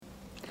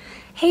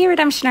Hey,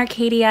 Redemption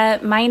Arcadia.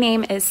 My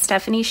name is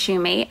Stephanie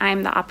Shoemate.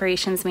 I'm the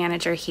operations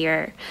manager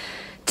here.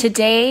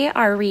 Today,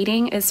 our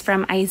reading is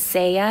from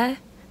Isaiah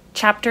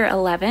chapter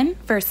 11,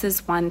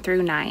 verses 1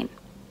 through 9.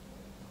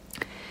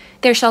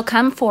 There shall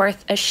come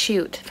forth a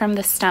shoot from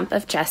the stump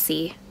of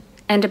Jesse,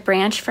 and a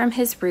branch from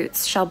his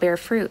roots shall bear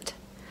fruit.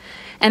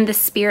 And the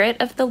Spirit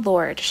of the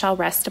Lord shall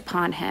rest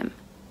upon him,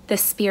 the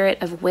Spirit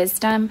of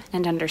wisdom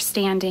and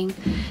understanding,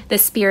 the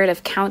Spirit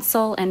of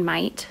counsel and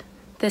might,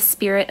 the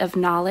Spirit of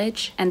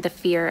knowledge and the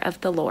fear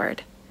of the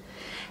Lord.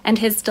 And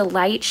his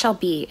delight shall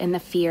be in the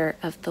fear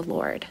of the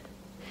Lord.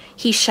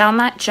 He shall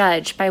not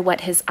judge by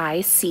what his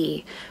eyes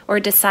see,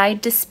 or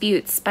decide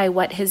disputes by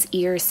what his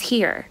ears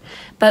hear,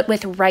 but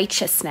with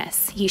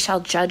righteousness he shall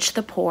judge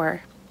the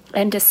poor,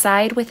 and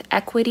decide with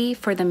equity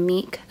for the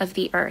meek of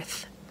the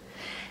earth.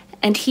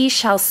 And he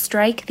shall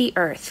strike the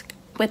earth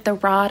with the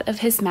rod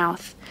of his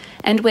mouth,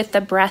 and with the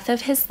breath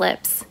of his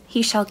lips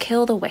he shall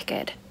kill the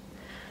wicked.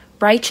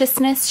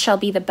 Righteousness shall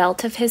be the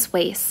belt of his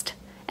waist,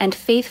 and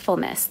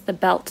faithfulness the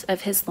belt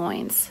of his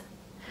loins.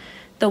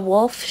 The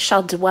wolf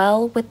shall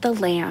dwell with the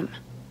lamb,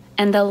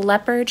 and the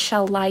leopard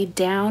shall lie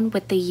down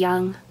with the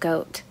young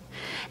goat,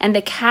 and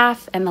the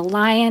calf and the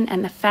lion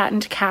and the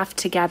fattened calf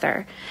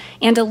together,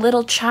 and a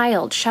little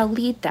child shall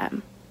lead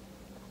them.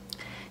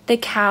 The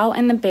cow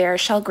and the bear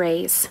shall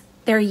graze,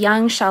 their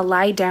young shall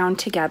lie down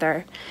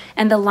together,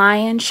 and the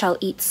lion shall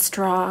eat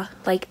straw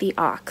like the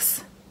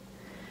ox.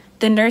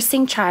 The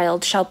nursing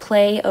child shall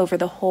play over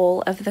the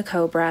hole of the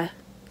cobra,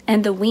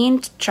 and the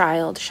weaned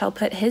child shall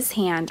put his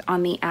hand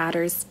on the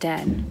adder's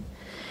den.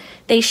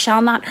 They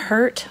shall not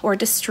hurt or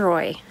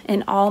destroy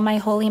in all my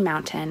holy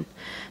mountain,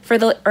 for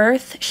the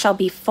earth shall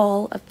be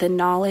full of the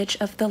knowledge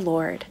of the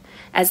Lord,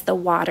 as the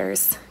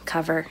waters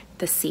cover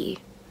the sea.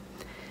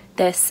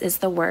 This is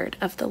the word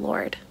of the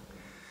Lord.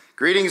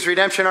 Greetings,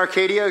 Redemption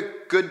Arcadia.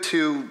 Good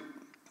to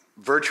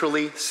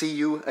virtually see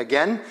you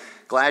again.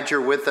 Glad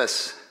you're with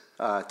us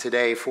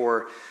today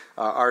for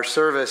our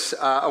service.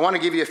 I want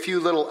to give you a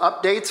few little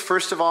updates.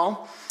 First of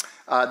all,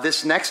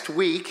 this next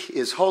week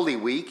is Holy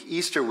Week,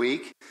 Easter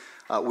week.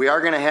 We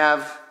are going to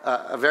have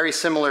a very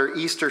similar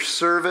Easter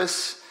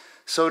service,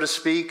 so to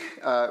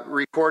speak,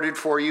 recorded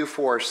for you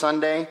for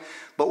Sunday.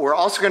 But we're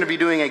also going to be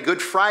doing a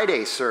Good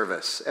Friday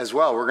service as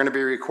well. We're going to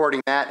be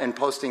recording that and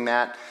posting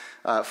that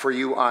for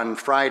you on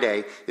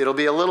Friday. It'll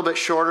be a little bit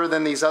shorter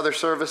than these other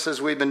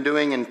services we've been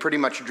doing and pretty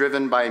much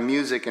driven by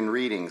music and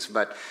readings,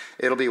 but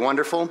it'll be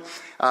wonderful.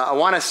 I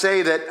want to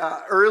say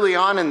that early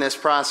on in this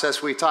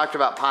process, we talked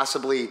about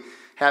possibly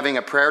having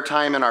a prayer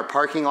time in our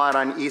parking lot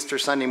on Easter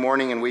Sunday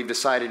morning, and we've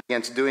decided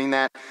against doing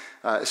that,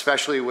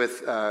 especially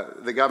with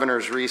the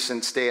governor's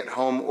recent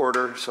stay-at-home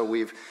order. So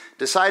we've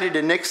decided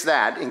to nix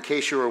that, in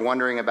case you were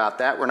wondering about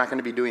that. We're not going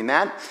to be doing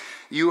that.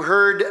 You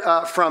heard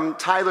from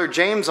Tyler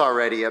James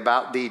already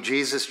about the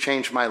Jesus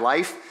Changed My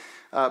Life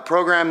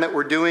program that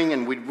we're doing,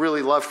 and we'd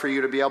really love for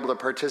you to be able to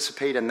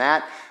participate in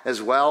that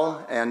as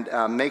well, and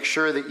make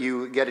sure that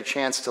you get a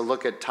chance to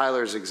look at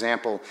Tyler's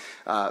example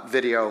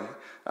video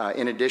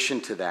in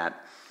addition to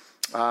that.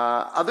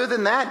 Other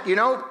than that,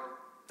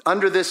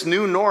 under this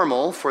new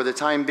normal, for the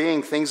time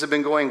being, things have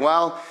been going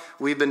well.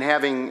 We've been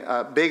having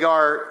Big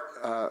R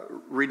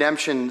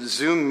Redemption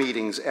Zoom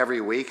meetings every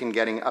week and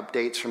getting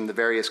updates from the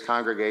various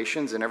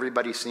congregations, and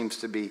everybody seems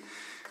to be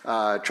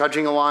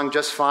trudging along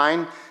just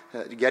fine,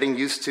 getting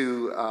used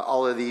to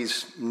all of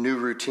these new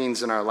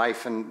routines in our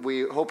life, and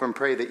we hope and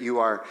pray that you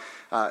are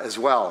as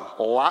well.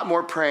 A lot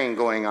more praying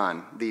going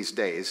on these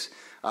days,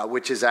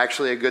 which is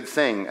actually a good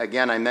thing.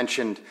 Again, I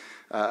mentioned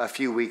a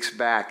few weeks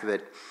back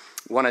that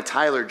one of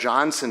Tyler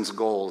Johnson's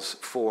goals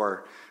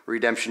for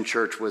Redemption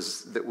Church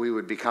was that we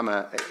would become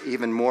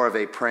even more of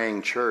a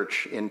praying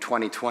church in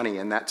 2020,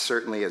 and that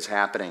certainly is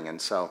happening. And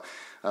so,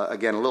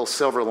 again, a little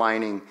silver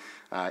lining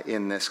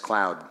in this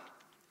cloud.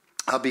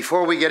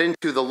 Before we get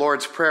into the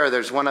Lord's Prayer,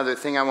 there's one other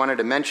thing I wanted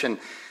to mention.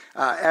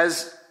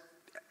 As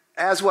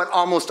what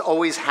almost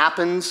always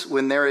happens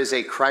when there is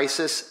a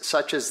crisis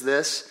such as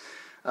this,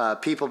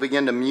 people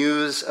begin to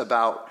muse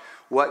about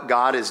what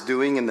God is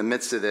doing in the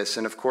midst of this.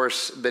 And of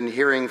course, been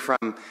hearing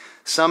from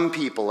some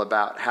people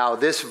about how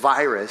this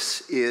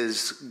virus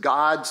is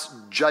God's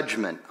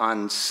judgment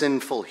on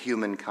sinful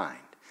humankind.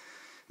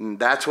 And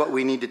that's what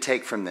we need to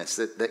take from this,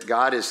 that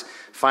God has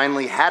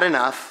finally had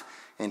enough,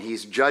 and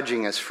he's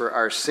judging us for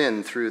our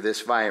sin through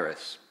this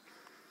virus.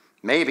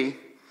 Maybe,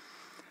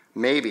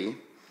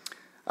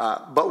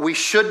 but we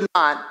should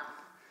not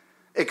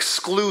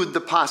exclude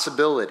the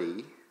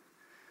possibility,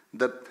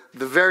 the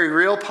very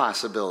real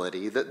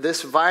possibility, that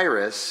this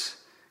virus,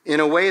 in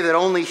a way that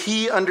only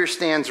he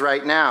understands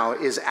right now,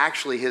 is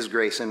actually his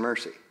grace and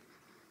mercy.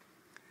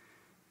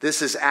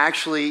 This is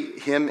actually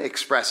him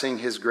expressing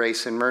his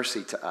grace and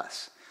mercy to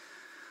us.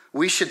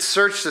 We should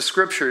search the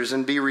scriptures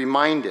and be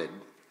reminded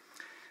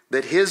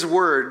that his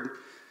word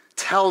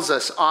tells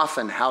us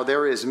often how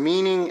there is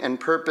meaning and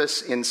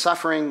purpose in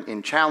suffering,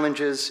 in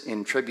challenges,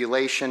 in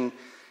tribulation,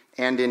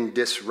 and in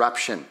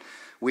disruption.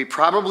 We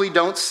probably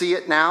don't see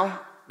it now.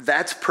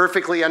 That's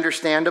perfectly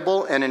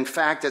understandable, and in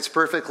fact, it's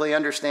perfectly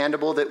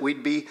understandable that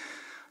we'd be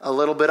a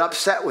little bit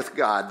upset with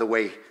God the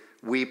way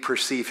we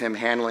perceive him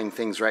handling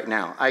things right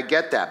now. I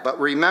get that. But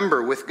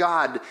remember, with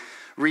God,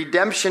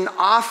 redemption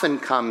often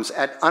comes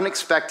at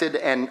unexpected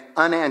and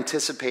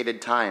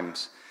unanticipated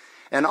times.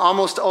 And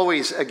almost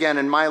always, again,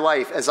 in my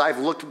life, as I've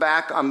looked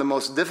back on the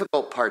most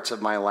difficult parts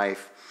of my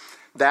life,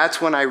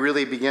 that's when I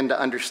really begin to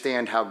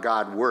understand how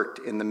God worked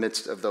in the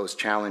midst of those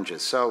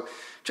challenges. So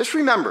just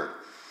remember,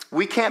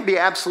 we can't be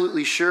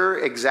absolutely sure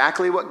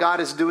exactly what God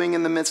is doing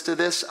in the midst of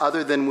this,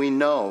 other than we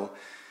know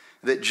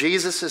that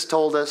Jesus has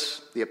told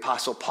us, the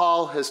Apostle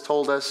Paul has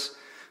told us,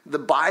 the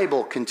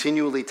Bible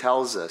continually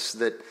tells us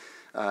that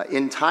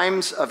in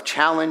times of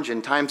challenge,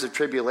 in times of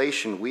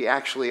tribulation, we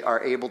actually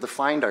are able to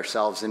find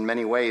ourselves in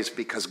many ways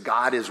because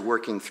God is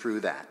working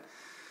through that.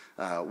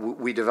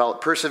 We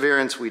develop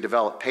perseverance, we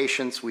develop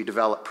patience, we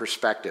develop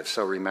perspective,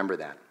 so remember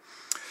that.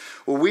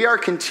 Well, we are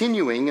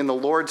continuing in the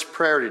Lord's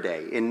Prayer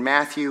today in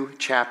Matthew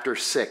chapter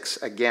 6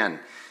 again.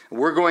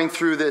 We're going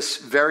through this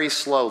very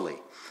slowly,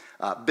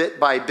 bit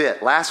by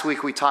bit. Last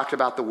week we talked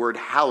about the word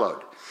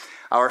hallowed.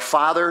 Our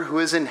Father who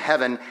is in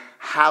heaven,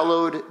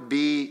 hallowed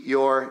be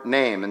your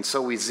name. And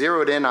so we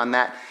zeroed in on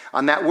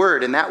that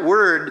word. And that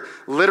word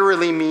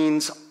literally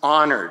means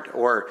honored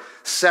or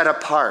set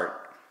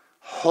apart,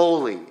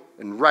 holy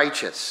and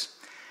righteous.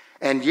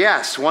 And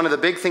yes, one of the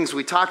big things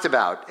we talked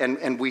about,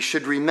 and we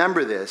should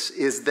remember this,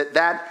 is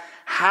that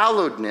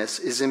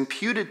hallowedness is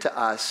imputed to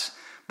us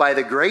by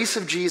the grace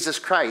of Jesus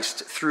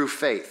Christ through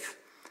faith.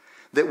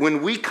 That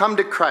when we come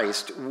to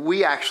Christ,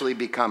 we actually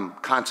become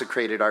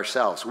consecrated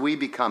ourselves. We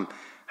become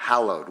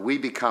hallowed. We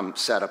become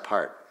set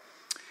apart.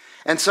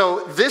 And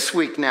so this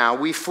week now,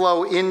 we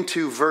flow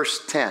into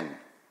verse 10.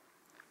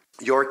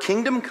 Your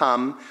kingdom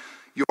come,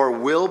 your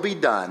will be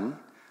done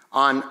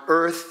on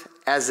earth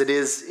as it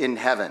is in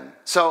heaven.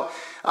 So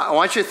I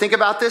want you to think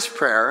about this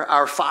prayer.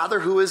 Our Father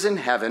who is in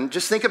heaven,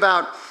 just think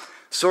about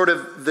sort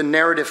of the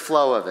narrative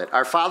flow of it.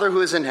 Our Father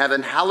who is in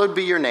heaven, hallowed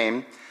be your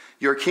name.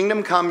 Your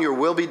kingdom come, your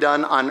will be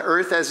done on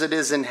earth as it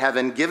is in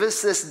heaven. Give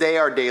us this day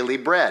our daily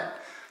bread.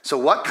 So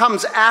what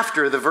comes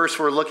after the verse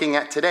we're looking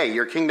at today?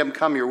 Your kingdom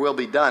come, your will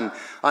be done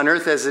on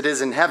earth as it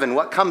is in heaven.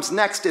 What comes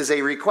next is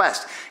a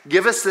request.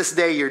 Give us this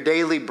day your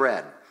daily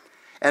bread.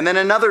 And then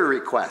another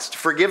request.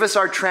 Forgive us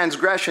our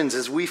transgressions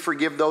as we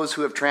forgive those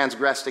who have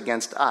transgressed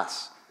against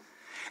us.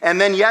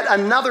 And then yet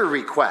another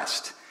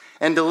request.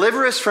 And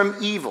deliver us from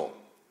evil.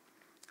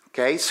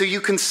 Okay, so you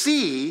can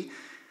see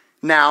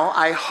now,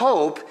 I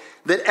hope,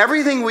 that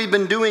everything we've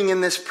been doing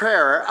in this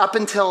prayer up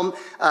until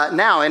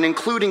now and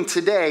including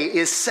today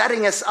is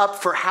setting us up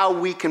for how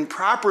we can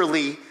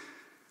properly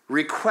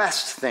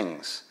request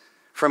things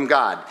from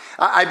God.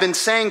 I've been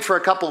saying for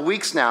a couple of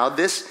weeks now,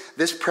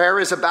 this prayer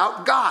is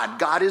about God.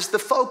 God is the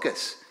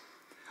focus.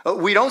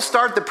 We don't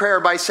start the prayer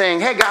by saying,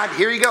 hey, God,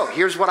 here you go.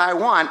 Here's what I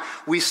want.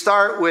 We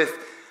start with,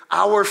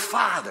 our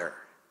Father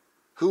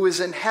who is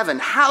in heaven,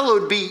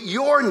 hallowed be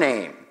your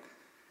name.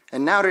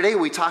 And now today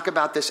we talk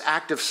about this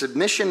act of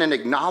submission and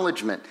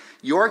acknowledgement.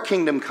 Your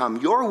kingdom come,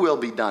 your will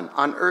be done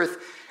on earth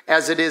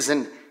as it is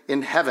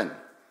in heaven.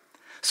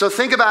 So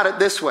think about it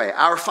this way.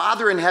 Our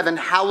Father in heaven,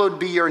 hallowed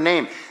be your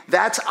name.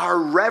 That's our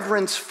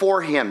reverence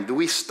for him. Do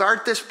we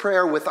start this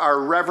prayer with our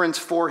reverence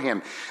for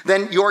him?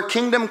 Then your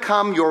kingdom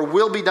come, your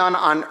will be done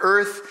on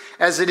earth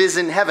as it is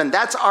in heaven.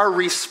 That's our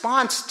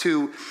response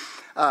to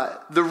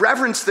the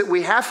reverence that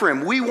we have for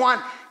him. We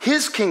want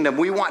his kingdom.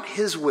 We want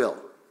his will.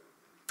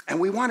 And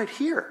we want it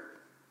here.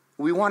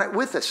 We want it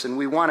with us, and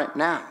we want it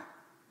now.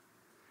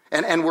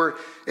 And we're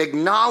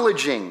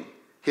acknowledging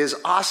his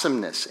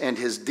awesomeness and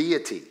his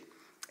deity.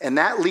 And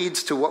that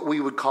leads to what we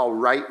would call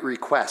right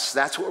requests.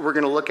 That's what we're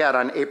going to look at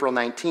on April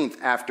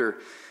 19th after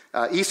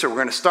Easter. We're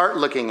going to start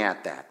looking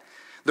at that.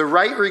 The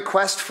right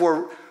request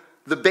for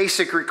the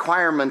basic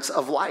requirements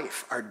of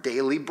life, our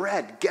daily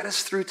bread. Get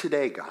us through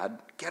today, God.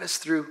 Get us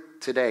through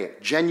today.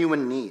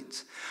 Genuine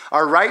needs.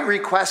 Our right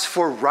request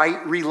for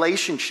right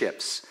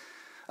relationships.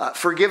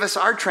 Forgive us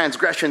our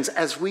transgressions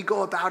as we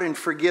go about and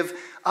forgive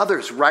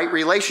others. Right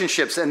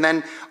relationships. And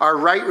then our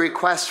right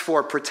request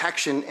for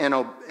protection and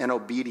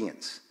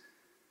obedience.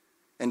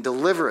 And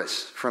deliver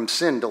us from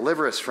sin.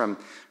 Deliver us from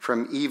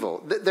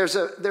evil.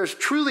 There's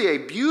truly a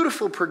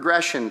beautiful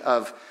progression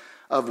of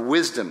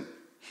wisdom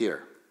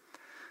here.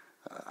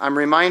 I'm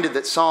reminded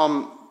that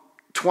Psalm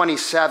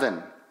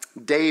 27,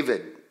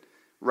 David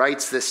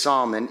writes this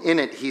psalm, and in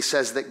it he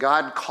says that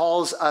God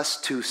calls us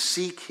to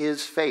seek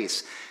his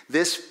face.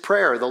 This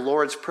prayer, the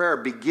Lord's Prayer,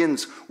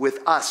 begins with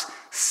us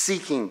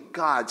seeking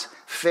God's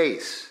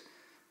face.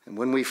 And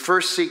when we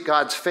first seek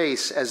God's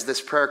face, as this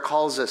prayer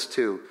calls us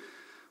to,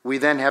 we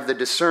then have the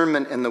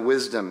discernment and the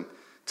wisdom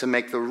to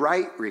make the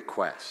right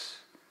requests.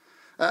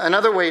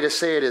 Another way to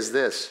say it is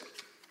this,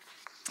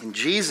 and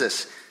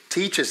Jesus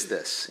teaches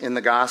this in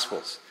the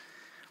Gospels.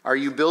 Are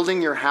you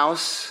building your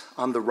house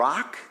on the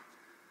rock,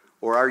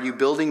 or are you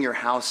building your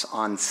house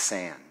on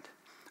sand?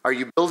 Are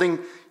you building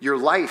your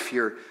life,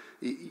 your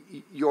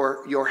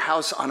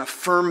house on a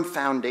firm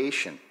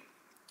foundation?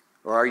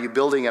 Or are you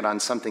building it on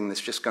something that's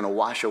just going to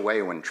wash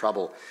away when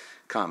trouble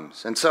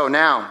comes? And so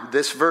now,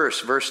 this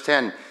verse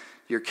 10,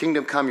 Your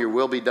kingdom come, your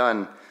will be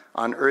done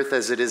on earth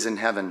as it is in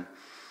heaven.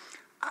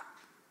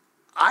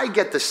 I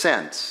get the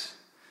sense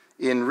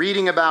in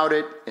reading about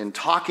it, in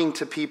talking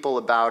to people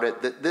about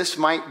it, that this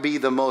might be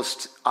the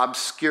most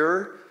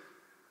obscure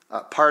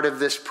part of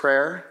this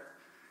prayer.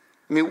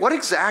 I mean, what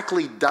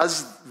exactly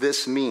does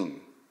this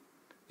mean?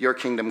 Your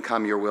kingdom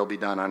come, your will be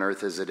done on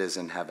earth as it is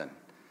in heaven.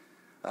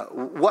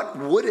 What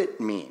would it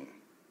mean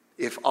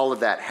if all of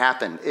that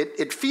happened?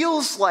 It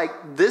feels like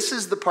this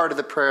is the part of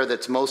the prayer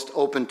that's most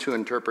open to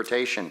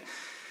interpretation.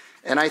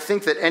 And I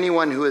think that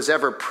anyone who has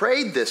ever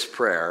prayed this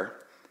prayer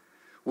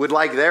would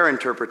like their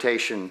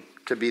interpretation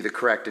to be the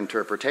correct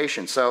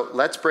interpretation. So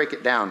let's break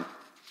it down.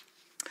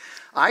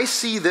 I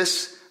see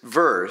this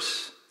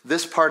verse,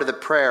 this part of the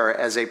prayer,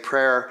 as a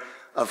prayer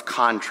of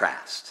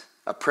contrast.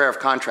 A prayer of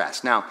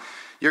contrast. Now,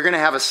 you're going to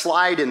have a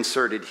slide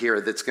inserted here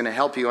that's going to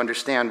help you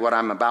understand what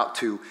I'm about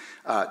to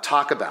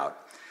talk about.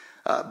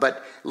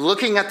 But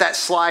looking at that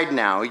slide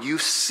now, you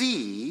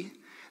see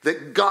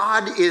that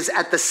God is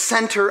at the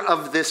center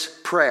of this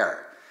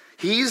prayer.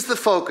 He's the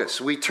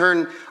focus. We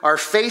turn our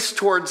face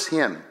towards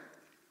him.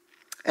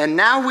 And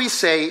now we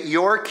say,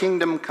 your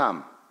kingdom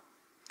come.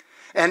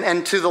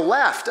 And to the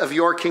left of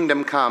your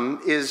kingdom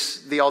come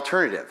is the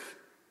alternative.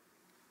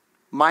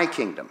 My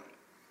kingdom.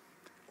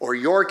 Or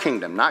your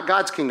kingdom. Not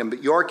God's kingdom,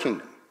 but your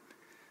kingdom.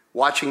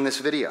 Watching this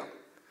video.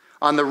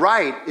 On the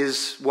right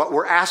is what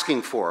we're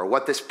asking for,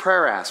 what this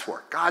prayer asks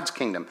for, God's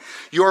kingdom.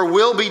 Your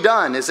will be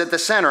done is at the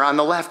center. On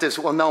the left is,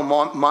 well, no,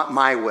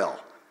 my will.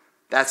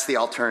 That's the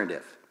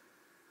alternative.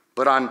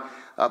 But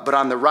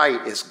on the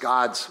right is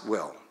God's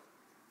will.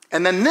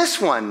 And then this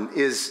one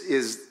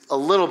is a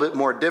little bit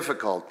more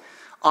difficult.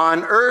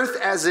 On earth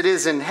as it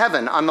is in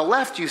heaven. On the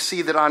left, you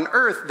see that on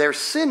earth there's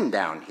sin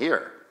down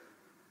here.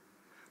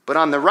 But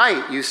on the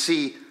right, you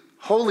see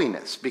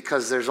holiness,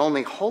 because there's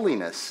only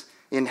holiness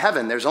in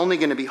heaven. There's only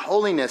going to be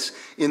holiness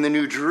in the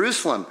New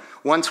Jerusalem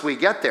once we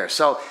get there.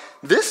 So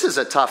this is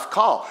a tough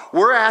call.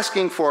 We're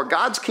asking for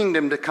God's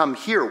kingdom to come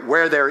here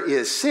where there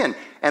is sin.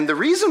 And the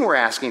reason we're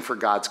asking for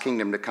God's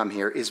kingdom to come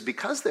here is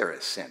because there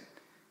is sin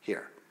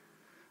here.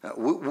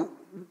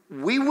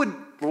 We would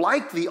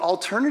like the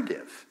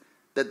alternative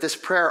that this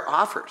prayer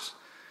offers.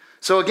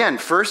 So again,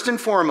 first and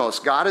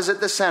foremost, God is at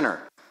the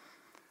center.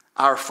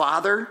 Our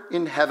Father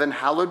in heaven,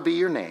 hallowed be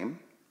your name.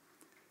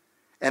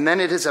 And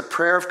then it is a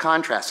prayer of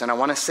contrast. And I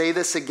want to say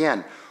this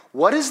again.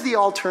 What is the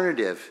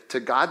alternative to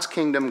God's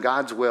kingdom,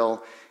 God's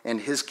will,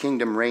 and his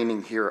kingdom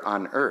reigning here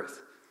on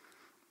earth?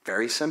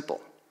 Very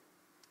simple.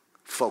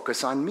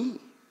 Focus on me.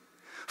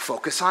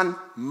 Focus on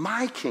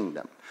my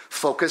kingdom.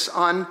 Focus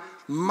on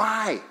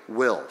my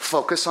will.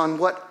 Focus on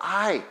what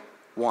I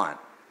want.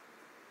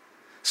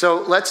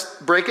 So let's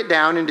break it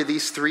down into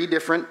these three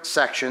different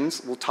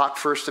sections. We'll talk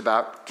first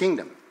about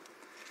kingdom.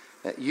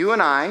 You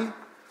and I,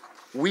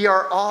 we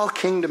are all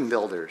kingdom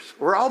builders.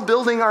 We're all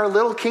building our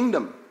little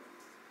kingdom.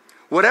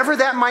 Whatever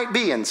that might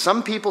be, and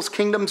some people's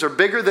kingdoms are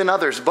bigger than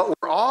others, but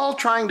we're all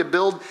trying to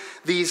build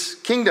these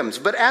kingdoms.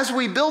 But as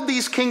we build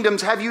these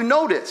kingdoms, have you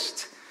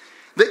noticed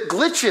that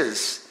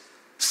glitches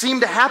seem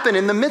to happen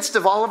in the midst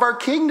of all of our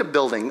kingdom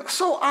building?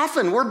 So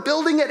often we're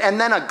building it and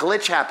then a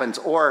glitch happens,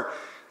 or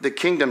the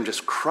kingdom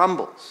just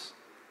crumbles.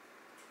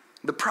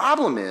 The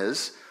problem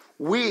is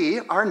we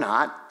are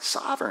not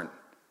sovereign.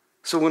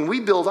 So when we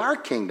build our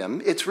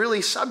kingdom, it's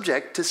really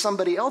subject to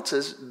somebody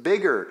else's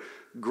bigger,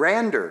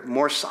 grander,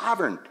 more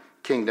sovereign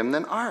kingdom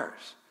than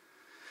ours.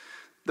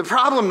 The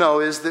problem,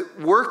 though, is that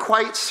we're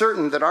quite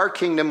certain that our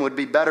kingdom would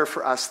be better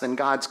for us than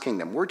God's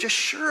kingdom. We're just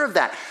sure of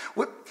that.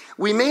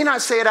 We may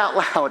not say it out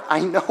loud,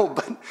 I know,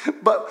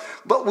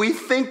 but we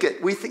think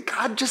it. We think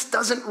God just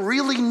doesn't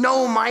really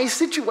know my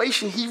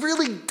situation. He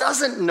really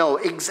doesn't know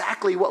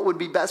exactly what would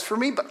be best for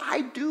me, but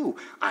I do.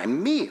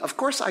 I'm me. Of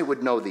course I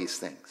would know these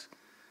things.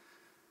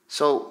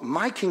 So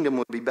my kingdom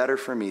would be better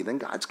for me than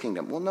God's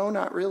kingdom. Well, no,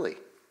 not really.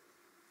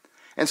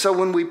 And so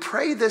when we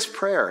pray this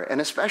prayer, and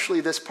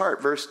especially this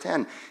part, verse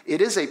 10,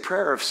 it is a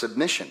prayer of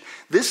submission.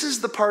 This is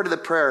the part of the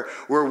prayer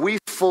where we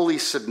fully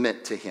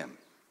submit to him.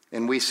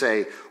 And we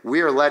say,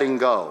 we are letting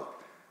go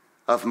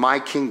of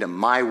my kingdom,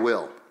 my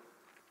will.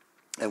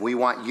 And we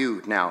want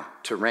you now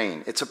to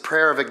reign. It's a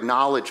prayer of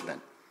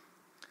acknowledgement.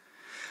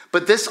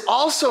 But this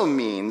also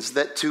means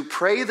that to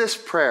pray this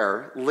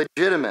prayer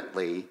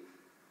legitimately,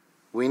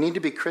 we need to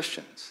be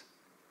Christians.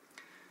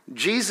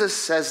 Jesus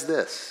says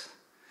this,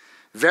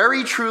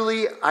 very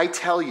truly I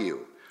tell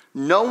you,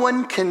 no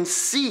one can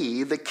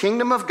see the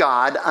kingdom of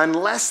God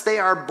unless they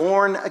are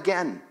born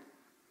again.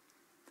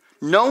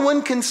 No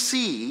one can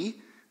see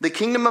the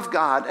kingdom of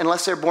God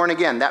unless they're born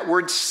again. That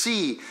word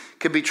see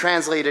could be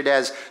translated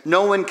as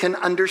no one can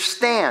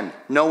understand,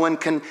 no one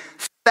can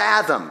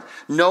fathom,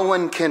 no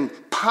one can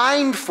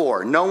pine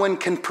for, no one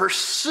can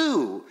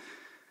pursue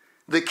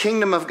the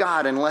kingdom of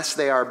God unless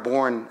they are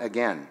born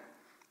again.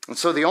 And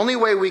so the only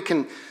way we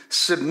can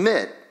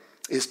submit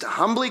is to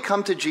humbly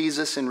come to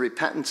Jesus in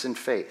repentance and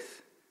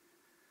faith.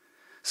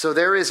 So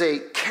there is a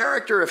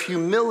character of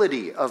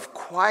humility, of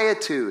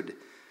quietude,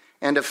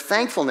 and of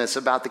thankfulness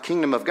about the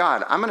kingdom of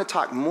God. I'm going to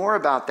talk more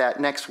about that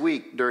next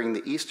week during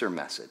the Easter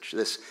message.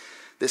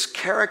 This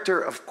character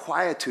of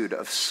quietude,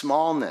 of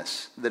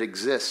smallness that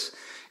exists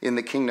in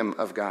the kingdom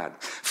of God.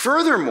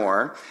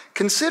 Furthermore,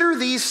 consider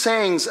these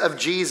sayings of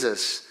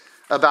Jesus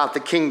about the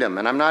kingdom.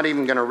 And I'm not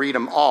even going to read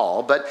them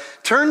all, but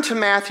turn to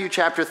Matthew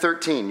chapter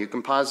 13. You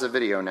can pause the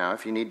video now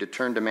if you need to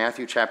turn to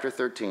Matthew chapter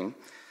 13.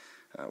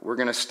 We're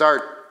going to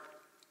start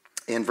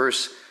in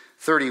verse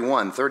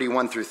 31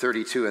 through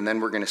 32, and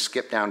then we're going to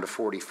skip down to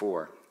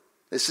 44.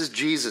 This is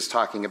Jesus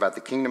talking about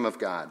the kingdom of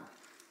God.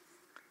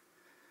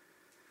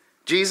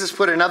 Jesus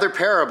put another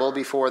parable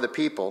before the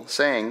people,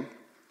 saying,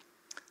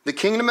 "The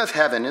kingdom of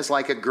heaven is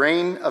like a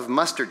grain of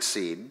mustard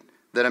seed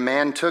that a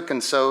man took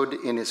and sowed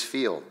in his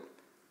field.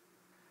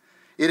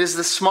 It is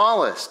the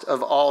smallest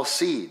of all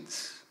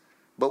seeds,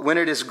 but when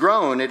it is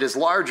grown, it is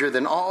larger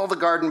than all the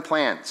garden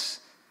plants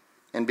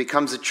and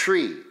becomes a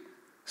tree,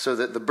 so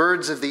that the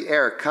birds of the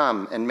air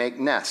come and make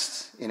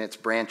nests in its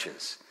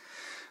branches."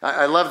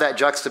 I love that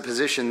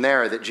juxtaposition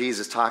there that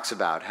Jesus talks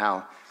about,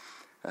 how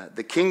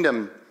the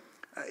kingdom,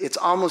 it's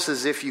almost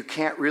as if you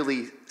can't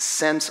really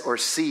sense or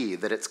see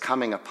that it's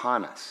coming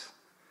upon us.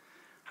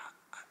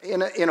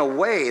 In a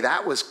way,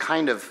 that was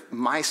kind of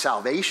my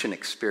salvation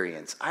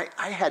experience.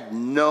 I had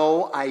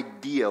no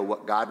idea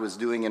what God was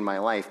doing in my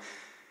life.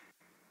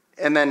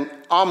 And then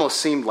almost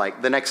seemed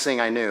like the next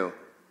thing I knew,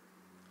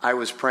 I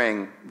was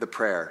praying the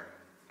prayer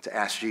to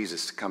ask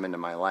Jesus to come into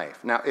my life.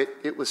 Now,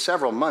 it was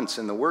several months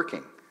in the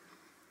working.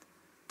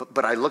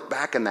 But I look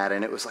back on that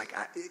and it was like,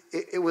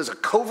 it was a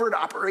covert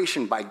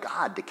operation by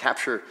God to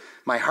capture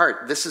my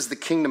heart. This is the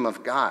kingdom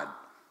of God.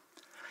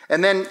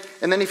 And then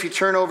if you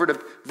turn over to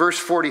verse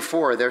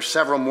 44, there's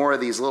several more of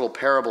these little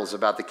parables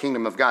about the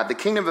kingdom of God. The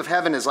kingdom of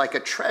heaven is like a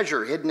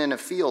treasure hidden in a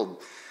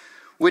field,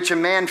 which a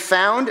man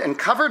found and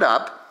covered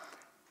up.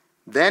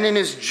 Then in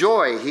his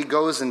joy, he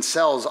goes and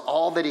sells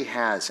all that he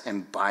has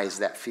and buys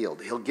that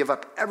field. He'll give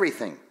up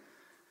everything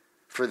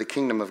for the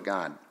kingdom of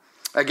God.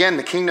 Again,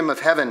 the kingdom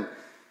of heaven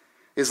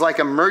is like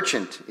a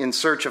merchant in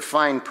search of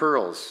fine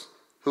pearls,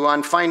 who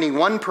on finding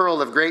one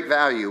pearl of great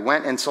value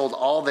went and sold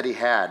all that he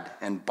had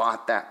and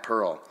bought that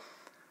pearl.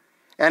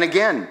 And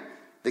again,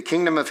 the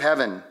kingdom of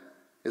heaven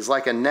is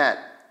like a net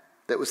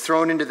that was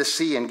thrown into the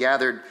sea and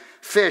gathered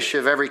fish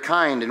of every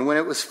kind. And when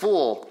it was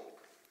full,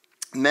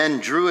 men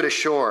drew it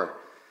ashore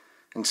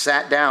and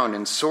sat down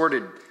and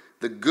sorted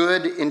the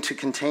good into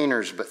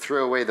containers, but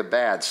threw away the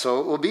bad. So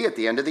it will be at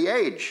the end of the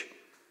age.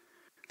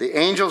 The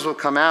angels will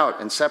come out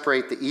and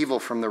separate the evil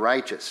from the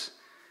righteous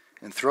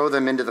and throw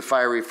them into the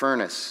fiery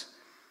furnace.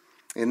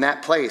 In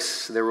that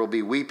place, there will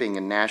be weeping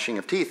and gnashing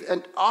of teeth.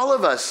 And all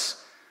of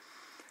us,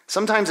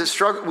 sometimes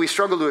we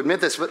struggle to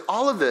admit this, but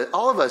all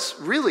of us,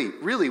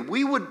 really,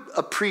 we would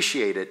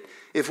appreciate it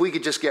if we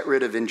could just get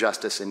rid of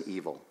injustice and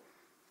evil.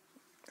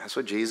 That's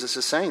what Jesus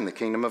is saying the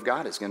kingdom of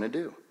God is going to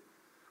do.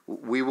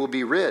 We will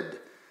be rid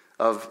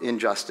of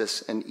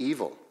injustice and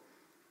evil.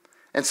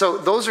 And so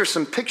those are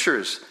some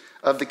pictures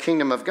of the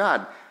kingdom of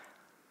God.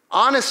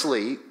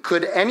 Honestly,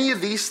 could any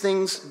of these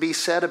things be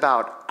said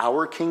about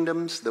our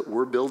kingdoms that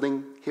we're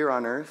building here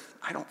on earth?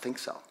 I don't think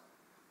so.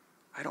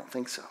 I don't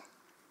think so.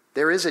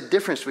 There is a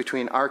difference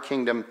between our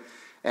kingdom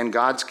and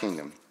God's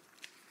kingdom.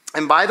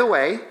 And by the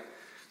way,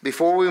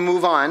 before we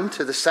move on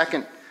to the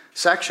second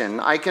section,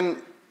 I can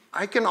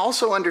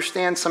also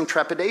understand some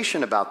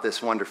trepidation about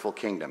this wonderful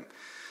kingdom.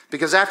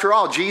 Because after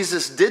all,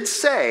 Jesus did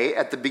say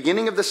at the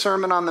beginning of the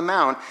Sermon on the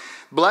Mount,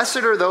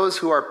 "Blessed are those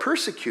who are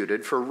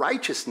persecuted for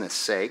righteousness'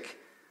 sake,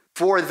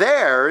 for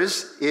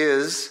theirs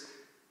is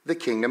the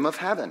kingdom of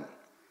heaven."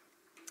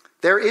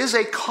 There is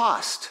a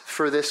cost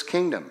for this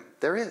kingdom.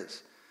 There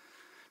is.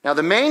 Now,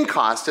 the main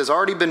cost has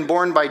already been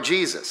borne by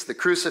Jesus, the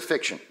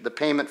crucifixion, the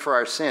payment for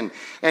our sin.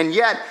 And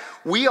yet,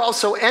 we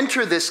also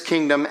enter this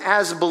kingdom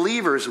as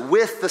believers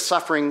with the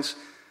sufferings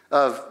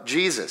of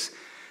Jesus.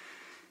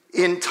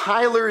 In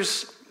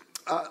Tyler's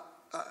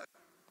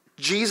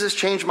Jesus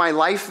Changed My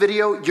Life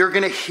video, you're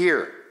going to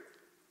hear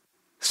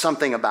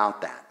something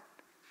about that.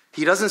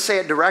 He doesn't say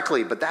it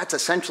directly, but that's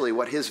essentially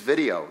what his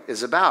video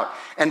is about.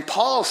 And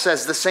Paul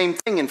says the same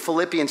thing in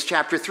Philippians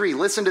chapter 3.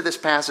 Listen to this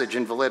passage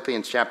in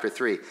Philippians chapter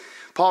 3.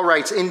 Paul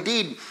writes,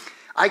 "Indeed,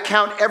 I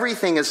count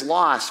everything as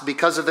loss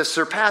because of the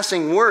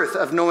surpassing worth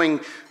of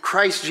knowing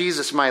Christ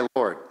Jesus my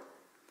Lord.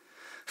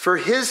 For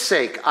his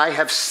sake, I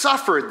have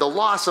suffered the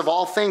loss of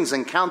all things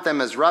and count them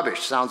as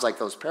rubbish." Sounds like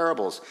those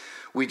parables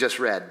we just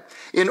read.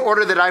 "In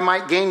order that I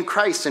might gain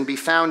Christ and be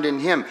found in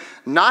him,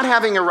 not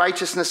having a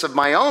righteousness of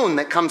my own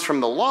that comes from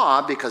the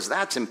law, because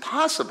that's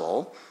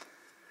impossible,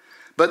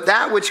 but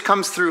that which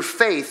comes through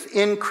faith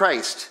in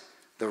Christ,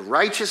 the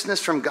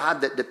righteousness from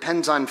God that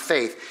depends on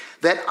faith,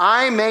 that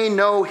I may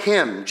know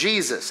him,"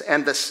 Jesus,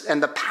 "and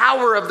the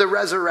power of the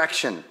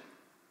resurrection."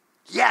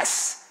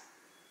 Yes,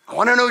 I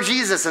want to know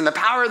Jesus and the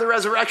power of the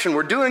resurrection.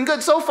 We're doing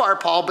good so far,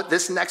 Paul, but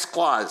this next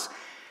clause,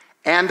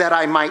 "and that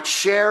I might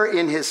share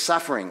in his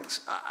sufferings."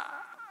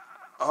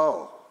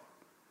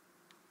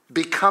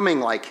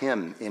 Becoming like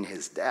him in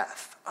his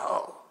death.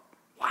 Oh,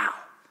 wow.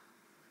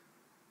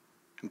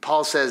 And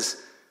Paul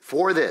says,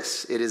 For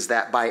this, it is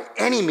that by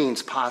any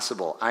means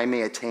possible, I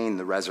may attain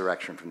the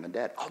resurrection from the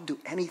dead. I'll do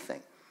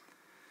anything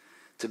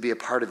to be a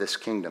part of this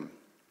kingdom.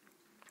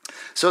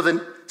 So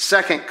the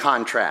second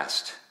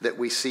contrast that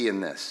we see in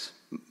this,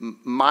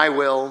 my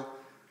will,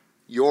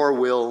 your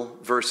will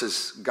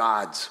versus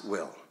God's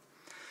will.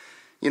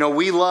 You know,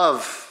 we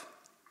love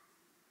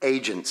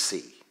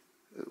agency.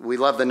 We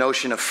love the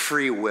notion of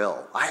free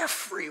will. I have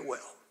free will.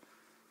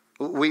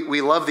 We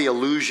love the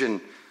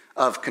illusion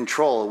of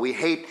control. We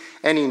hate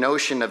any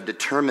notion of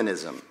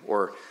determinism,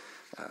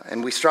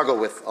 and we struggle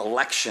with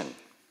election.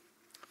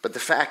 But the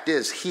fact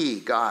is, He,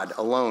 God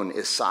alone,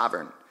 is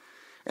sovereign.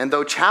 And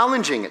though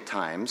challenging at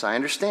times, I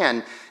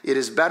understand, it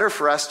is better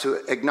for us to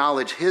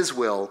acknowledge His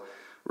will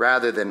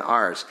rather than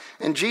ours.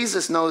 And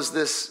Jesus knows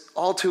this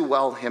all too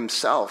well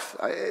Himself.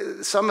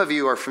 Some of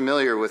you are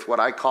familiar with what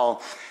I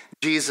call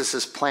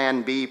Jesus'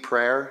 Plan B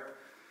prayer.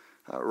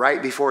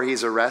 Right before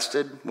He's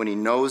arrested, when He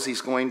knows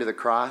He's going to the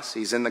cross,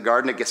 He's in the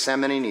Garden of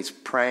Gethsemane and He's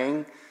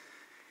praying.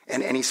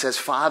 And He says,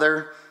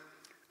 Father,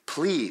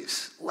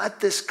 please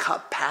let this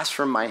cup pass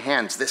from my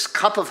hands, this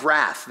cup of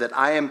wrath that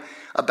I am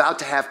about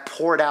to have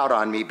poured out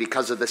on me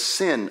because of the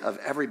sin of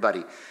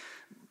everybody.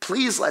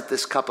 Please let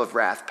this cup of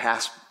wrath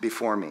pass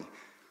before me.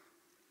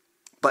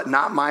 But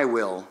not my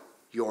will,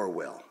 your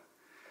will.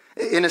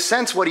 In a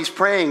sense, what He's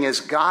praying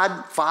is,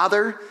 God,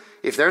 Father,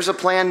 if there's a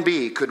plan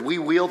B, could we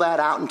wheel that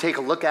out and take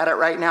a look at it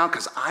right now?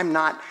 Because I'm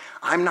not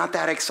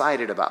that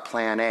excited about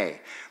plan A.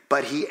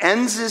 But He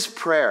ends His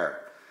prayer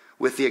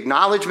with the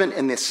acknowledgement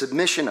and the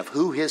submission of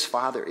who His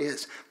Father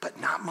is. But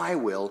not my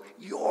will,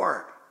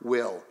 your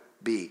will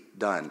be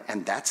done.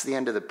 And that's the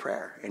end of the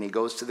prayer. And He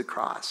goes to the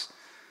cross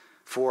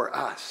for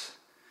us.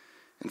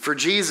 And for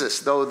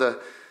Jesus, though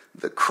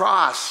the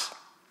cross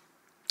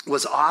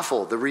was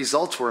awful, the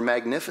results were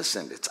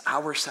magnificent. It's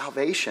our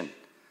salvation.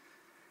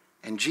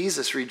 And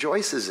Jesus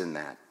rejoices in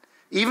that.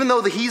 Even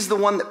though He's the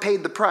one that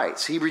paid the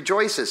price, He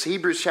rejoices.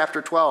 Hebrews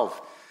chapter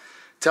 12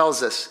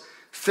 tells us,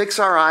 fix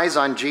our eyes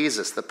on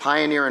Jesus, the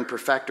pioneer and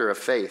perfecter of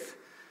faith.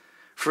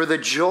 For the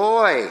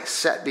joy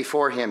set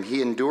before Him,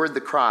 He endured the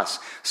cross,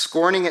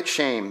 scorning its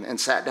shame, and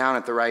sat down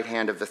at the right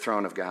hand of the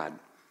throne of God.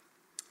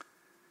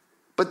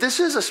 But this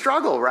is a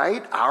struggle,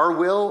 right? Our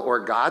will or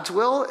God's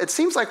will? It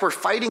seems like we're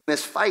fighting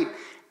this fight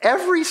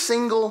every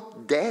single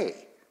day.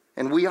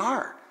 And we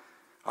are.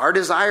 Our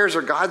desires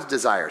are God's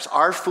desires.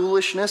 Our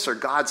foolishness are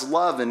God's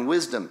love and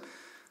wisdom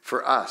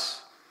for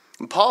us.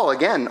 And Paul,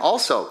 again,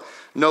 also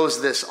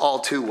knows this all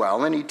too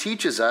well. And he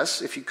teaches us,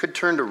 if you could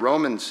turn to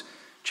Romans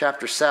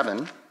chapter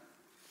 7.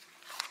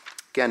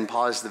 Again,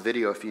 pause the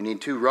video if you need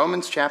to.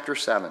 Romans chapter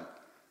 7.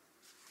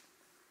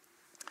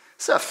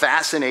 It's a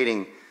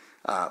fascinating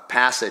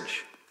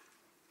passage.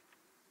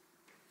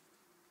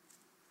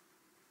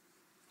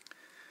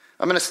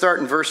 I'm going to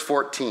start in verse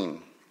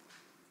 14.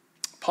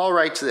 Paul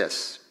writes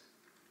this.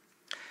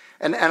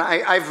 And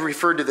I've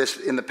referred to this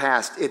in the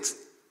past.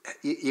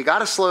 You got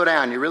to slow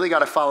down. You really got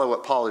to follow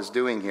what Paul is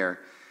doing here.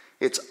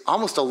 It's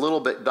almost a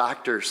little bit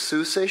Dr.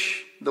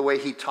 Seuss-ish, the way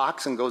he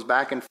talks and goes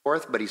back and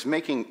forth, but he's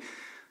making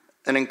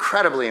an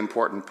incredibly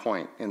important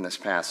point in this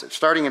passage.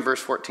 Starting in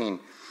verse 14,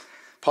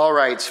 Paul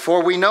writes,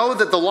 for we know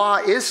that the law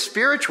is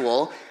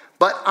spiritual,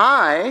 but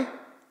I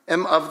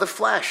am of the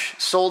flesh,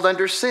 sold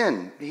under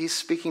sin. He's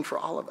speaking for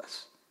all of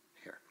us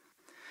here.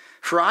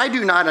 For I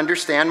do not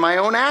understand my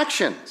own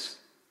actions.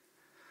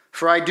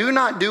 For I do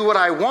not do what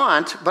I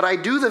want, but I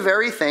do the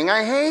very thing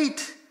I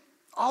hate.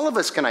 All of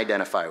us can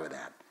identify with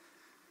that.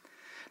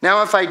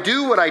 Now, if I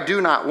do what I do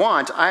not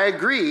want, I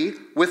agree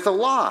with the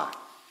law,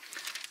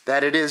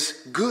 that it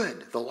is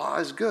good. The law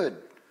is good.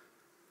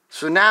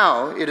 So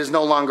now it is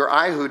no longer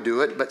I who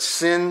do it, but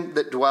sin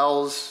that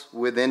dwells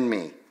within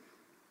me.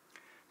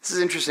 This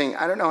is interesting.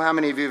 I don't know how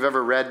many of you have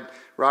ever read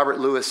Robert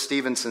Louis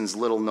Stevenson's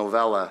little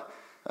novella,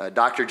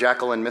 Dr.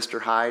 Jekyll and Mr.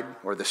 Hyde,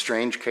 or The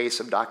Strange Case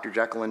of Dr.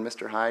 Jekyll and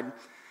Mr. Hyde.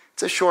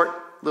 It's a short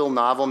little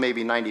novel,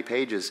 maybe 90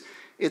 pages.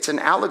 It's an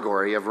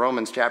allegory of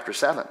Romans chapter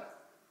 7.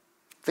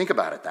 Think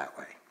about it that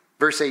way.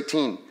 Verse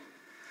 18,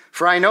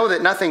 for I know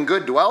that nothing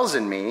good dwells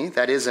in me,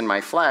 that is in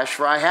my flesh,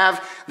 for I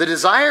have the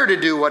desire to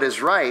do what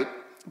is right,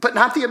 but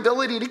not the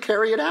ability to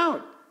carry it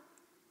out.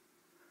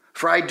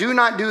 For I do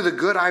not do the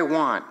good I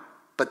want,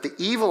 but the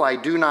evil I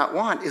do not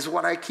want is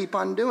what I keep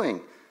on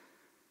doing.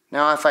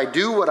 Now, if I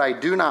do what I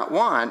do not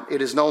want,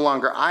 it is no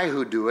longer I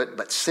who do it,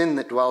 but sin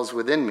that dwells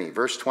within me.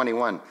 Verse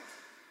 21.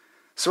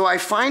 So I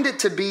find it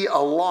to be a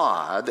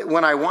law that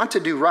when I want to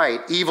do right,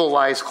 evil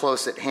lies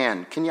close at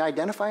hand. Can you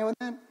identify with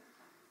that?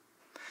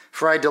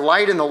 For I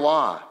delight in the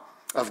law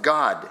of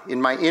God in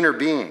my inner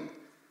being.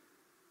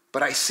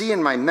 But I see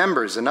in my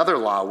members another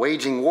law,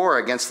 waging war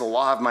against the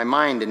law of my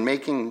mind and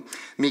making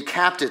me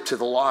captive to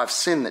the law of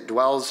sin that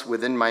dwells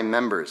within my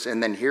members.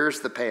 And then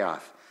here's the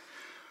payoff.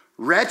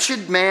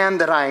 Wretched man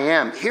that I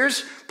am.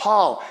 Here's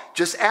Paul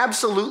just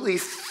absolutely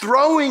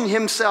throwing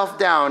himself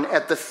down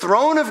at the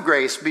throne of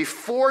grace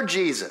before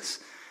Jesus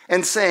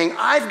and saying,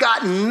 I've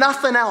got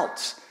nothing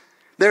else.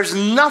 There's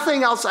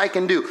nothing else I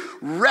can do.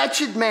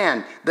 Wretched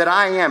man that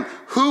I am,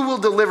 who will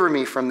deliver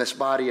me from this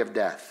body of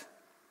death?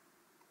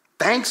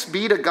 Thanks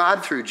be to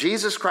God through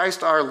Jesus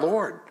Christ our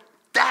Lord.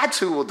 That's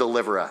who will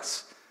deliver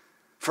us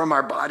from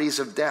our bodies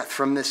of death,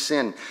 from this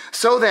sin.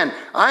 So then,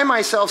 I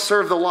myself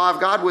serve the law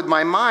of God with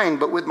my mind,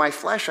 but with my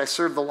flesh I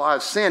serve the law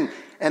of sin.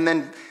 And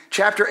then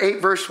chapter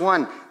 8, verse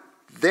 1,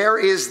 there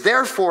is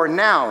therefore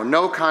now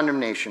no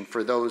condemnation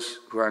for those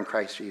who are in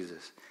Christ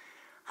Jesus.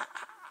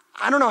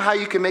 I don't know how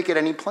you can make it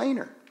any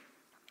plainer.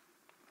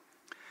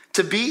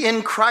 To be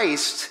in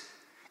Christ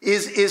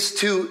is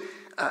to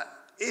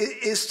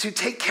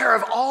take care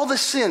of all the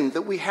sin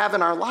that we have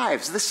in our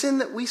lives, the sin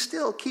that we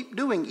still keep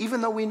doing,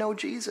 even though we know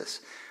Jesus.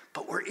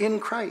 But we're in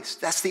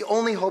Christ. That's the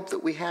only hope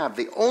that we have.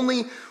 The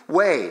only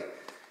way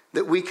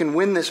that we can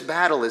win this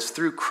battle is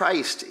through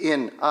Christ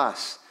in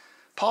us.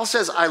 Paul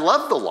says, I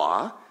love the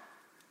law.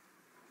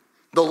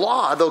 The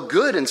law, though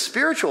good and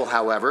spiritual,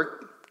 however,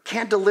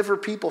 can't deliver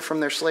people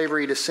from their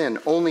slavery to sin.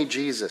 Only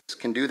Jesus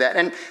can do that.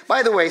 And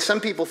by the way, some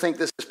people think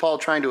this is Paul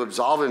trying to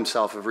absolve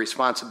himself of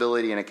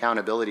responsibility and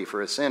accountability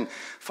for his sin.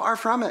 Far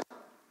from it.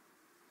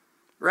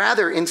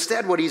 Rather,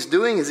 instead, what he's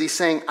doing is he's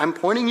saying, I'm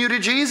pointing you to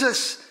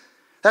Jesus.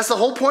 That's the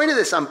whole point of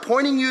this. I'm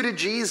pointing you to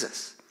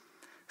Jesus.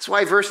 That's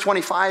why verse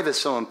 25 is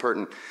so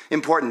important.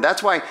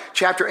 That's why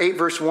chapter 8,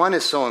 verse 1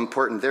 is so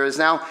important. There is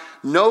now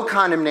no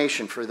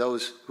condemnation for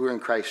those who are in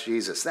Christ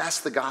Jesus.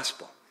 That's the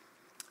gospel.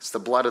 It's the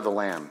blood of the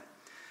Lamb.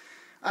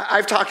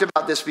 I've talked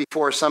about this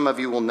before. Some of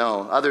you will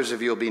know. Others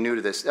of you will be new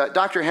to this.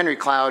 Dr. Henry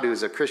Cloud,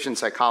 who's a Christian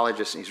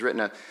psychologist, and he's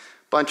written a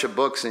bunch of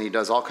books, and he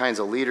does all kinds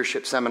of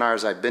leadership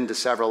seminars. I've been to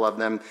several of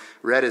them,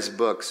 read his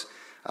books.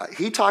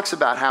 He talks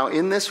about how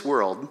in this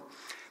world,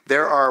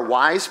 there are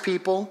wise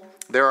people,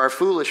 there are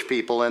foolish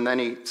people, and then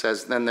he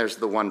says, then there's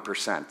the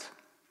 1%.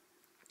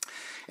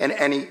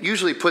 And he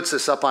usually puts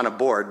this up on a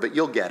board, but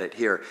you'll get it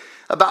here.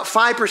 About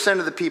 5%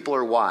 of the people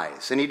are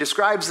wise. And he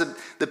describes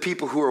the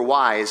people who are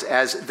wise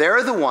as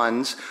they're the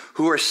ones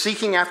who are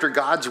seeking after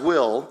God's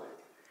will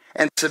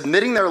and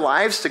submitting their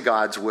lives to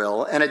God's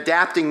will and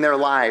adapting their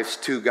lives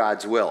to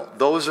God's will.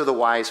 Those are the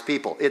wise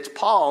people. It's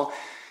Paul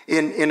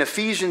in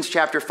Ephesians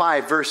chapter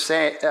 5, verse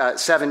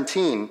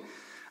 17,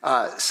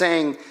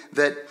 saying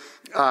that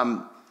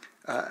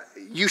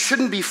you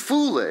shouldn't be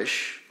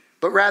foolish,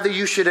 but rather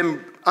you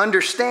should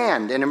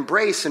understand and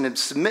embrace and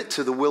submit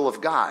to the will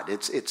of God.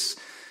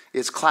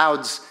 It's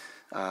Cloud's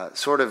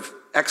sort of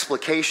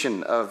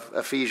explication of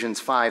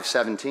Ephesians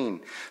 5:17.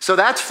 So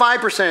that's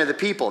 5% of the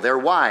people. They're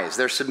wise.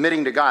 They're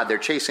submitting to God. They're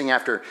chasing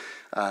after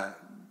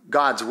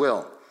God's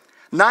will.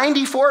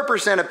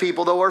 94% of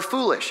people, though, are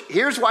foolish.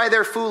 Here's why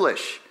they're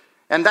foolish.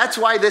 And that's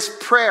why this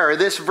prayer,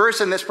 this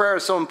verse in this prayer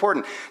is so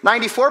important.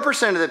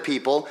 94% of the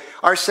people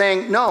are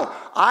saying, no,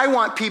 I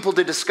want people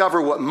to discover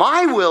what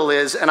my will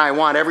is, and I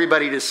want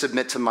everybody to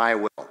submit to my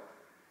will.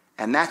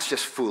 And that's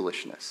just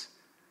foolishness.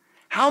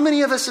 How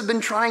many of us have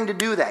been trying to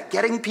do that?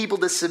 Getting people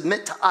to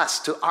submit to us,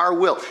 to our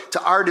will,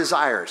 to our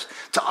desires,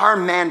 to our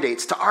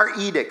mandates, to our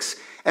edicts.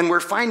 And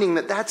we're finding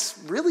that that's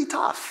really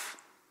tough.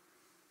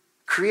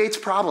 Creates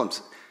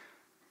problems.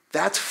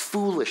 That's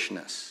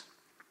foolishness.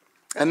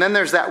 And then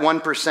there's that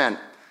 1%.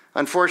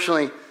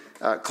 Unfortunately,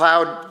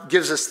 Cloud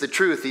gives us the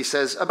truth. He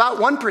says about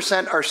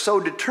 1% are so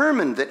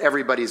determined that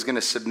everybody's going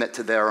to submit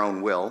to their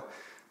own will,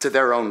 to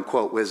their own,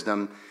 quote,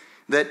 wisdom,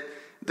 that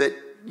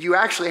you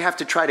actually have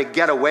to try to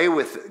get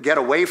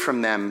away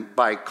from them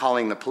by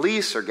calling the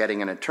police or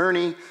getting an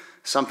attorney,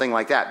 something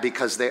like that,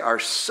 because they are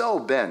so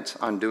bent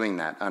on doing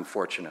that,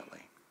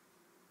 unfortunately.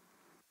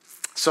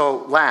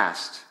 So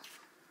last,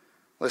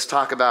 let's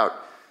talk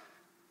about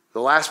the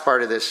last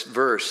part of this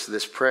verse,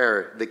 this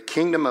prayer, the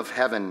kingdom of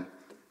heaven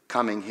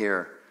coming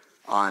here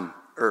on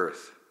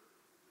earth.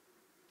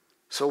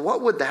 So what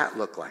would that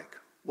look like?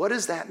 What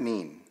does that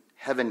mean,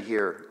 heaven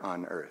here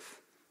on earth?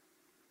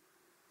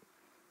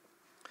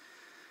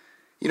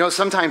 You know,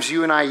 sometimes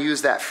you and I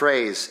use that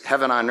phrase,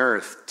 heaven on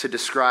earth, to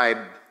describe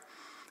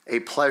a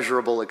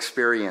pleasurable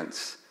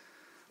experience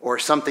or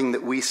something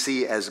that we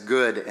see as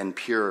good and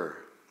pure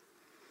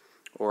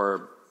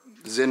or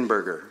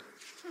Zinburger.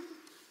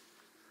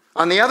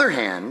 On the other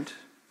hand,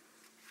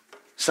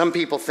 some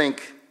people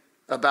think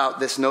about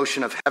this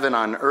notion of heaven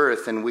on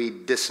earth and we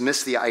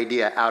dismiss the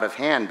idea out of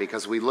hand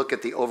because we look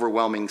at the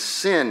overwhelming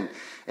sin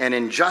and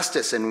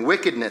injustice and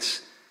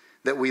wickedness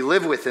that we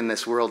live with in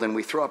this world and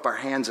we throw up our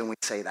hands and we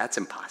say, that's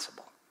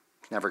impossible.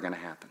 It's never going to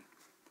happen.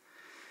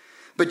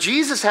 But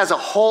Jesus has a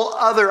whole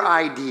other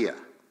idea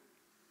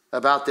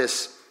about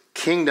this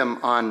kingdom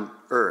on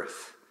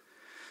earth.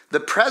 The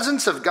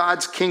presence of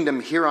God's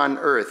kingdom here on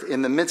earth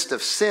in the midst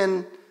of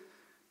sin,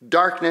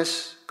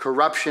 darkness,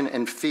 corruption,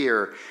 and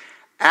fear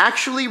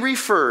actually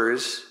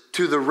refers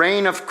to the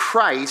reign of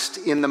Christ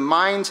in the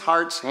minds,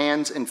 hearts,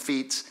 hands, and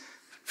feet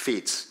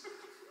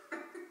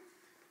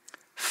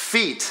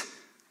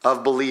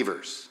of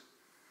believers.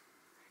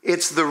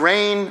 It's the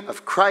reign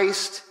of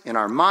Christ in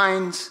our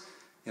minds,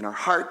 in our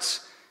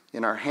hearts,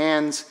 in our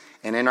hands,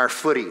 and in our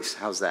footies.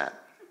 How's that?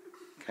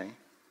 Okay.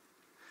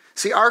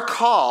 See, our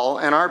call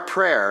and our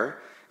prayer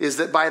is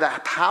that by the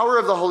power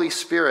of the Holy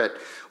Spirit,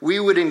 we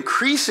would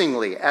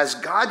increasingly, as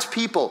God's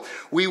people,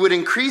 we would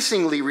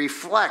increasingly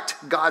reflect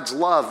God's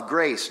love,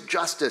 grace,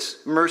 justice,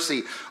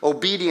 mercy,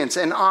 obedience,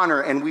 and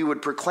honor, and we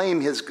would proclaim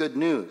his good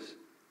news.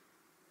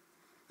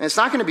 And it's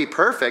not going to be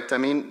perfect. I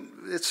mean,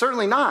 it's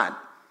certainly not.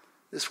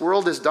 This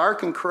world is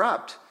dark and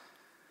corrupt.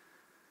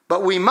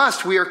 But we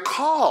are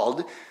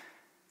called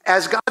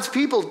as God's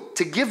people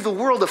to give the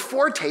world a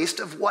foretaste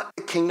of what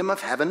the kingdom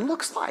of heaven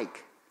looks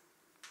like.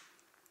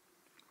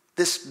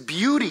 This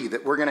beauty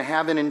that we're going to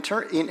have in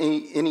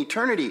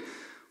eternity,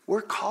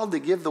 we're called to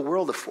give the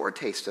world a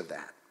foretaste of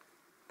that.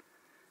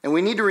 And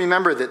we need to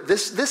remember that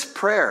this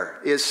prayer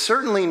is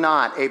certainly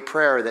not a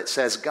prayer that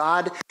says,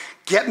 God,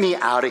 get me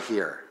out of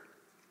here.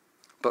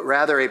 But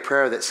rather a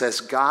prayer that says,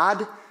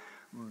 God,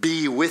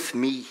 be with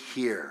me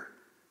here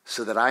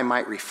so that I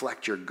might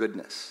reflect your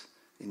goodness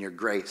and your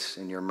grace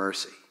and your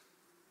mercy.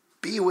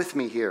 Be with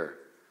me here.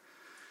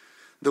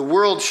 The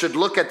world should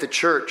look at the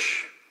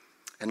church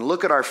and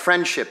look at our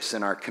friendships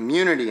and our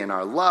community and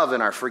our love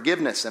and our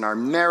forgiveness and our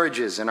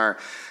marriages and our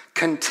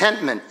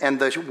contentment. And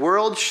the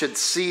world should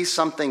see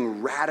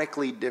something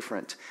radically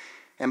different.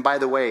 And by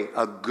the way,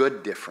 a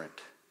good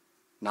different,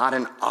 not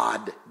an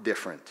odd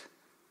different.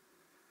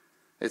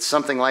 It's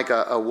something like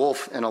a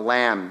wolf and a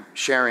lamb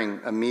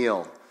sharing a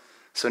meal.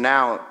 So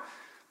now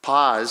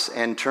pause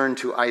and turn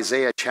to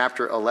Isaiah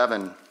chapter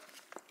 11,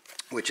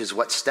 which is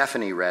what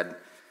Stephanie read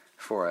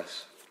for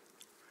us.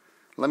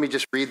 Let me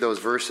just read those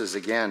verses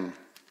again.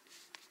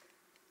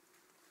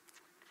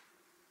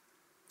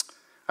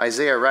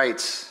 Isaiah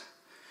writes,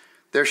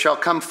 "There shall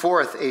come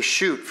forth a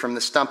shoot from the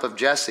stump of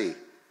Jesse,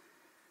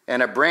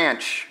 and a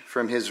branch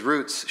from his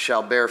roots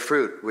shall bear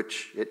fruit,"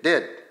 which it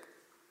did.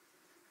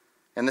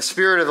 "And the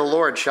Spirit of the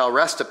Lord shall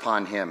rest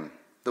upon him,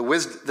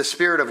 the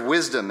Spirit of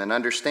wisdom and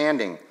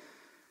understanding,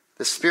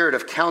 the Spirit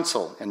of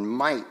counsel and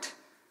might,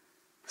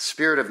 the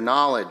Spirit of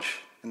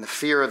knowledge and the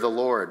fear of the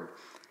Lord.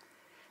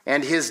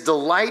 And his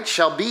delight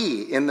shall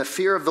be in the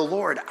fear of the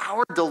Lord."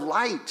 Our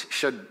delight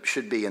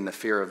should be in the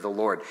fear of the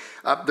Lord.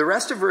 The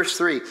rest of verse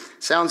 3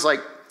 sounds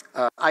like,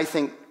 I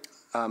think,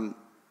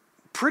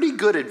 pretty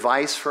good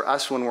advice for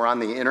us when we're on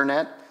the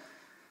internet.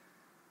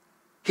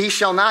 "He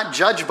shall not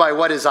judge by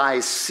what his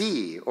eyes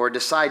see, or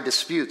decide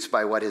disputes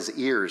by what his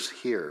ears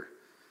hear.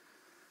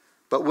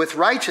 But with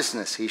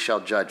righteousness he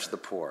shall judge the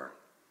poor,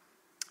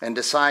 and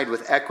decide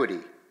with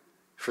equity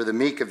for the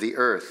meek of the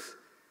earth.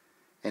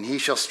 And he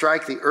shall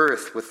strike the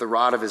earth with the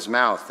rod of his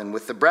mouth, and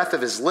with the breath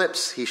of his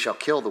lips he shall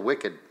kill the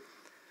wicked.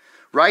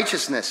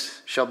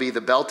 Righteousness shall be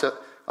the belt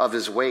of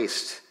his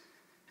waist,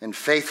 and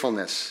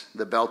faithfulness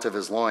the belt of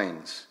his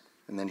loins."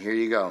 And then here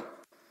you go.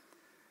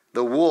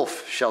 "The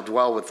wolf shall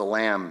dwell with the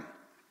lamb,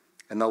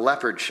 and the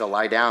leopard shall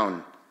lie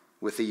down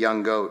with the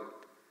young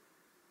goat,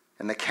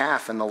 and the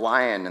calf and the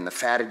lion and the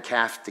fatted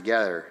calf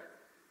together,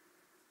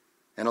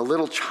 and a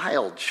little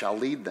child shall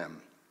lead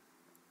them.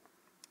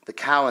 The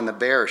cow and the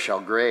bear shall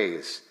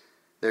graze,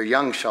 their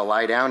young shall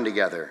lie down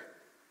together,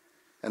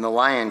 and the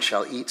lion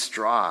shall eat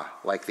straw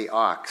like the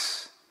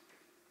ox.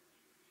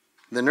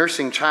 The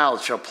nursing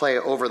child shall play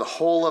over the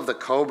hole of the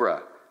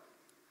cobra,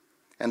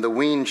 and the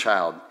weaned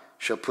child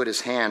shall put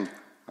his hand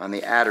on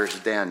the adder's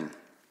den.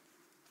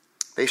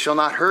 They shall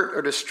not hurt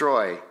or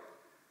destroy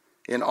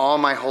in all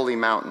my holy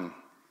mountain,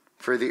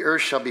 for the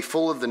earth shall be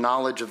full of the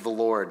knowledge of the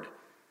Lord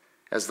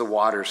as the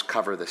waters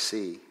cover the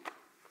sea."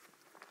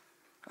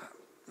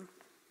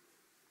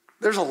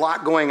 There's a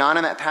lot going on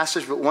in that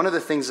passage, but one of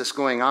the things that's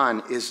going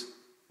on is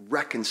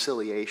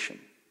reconciliation.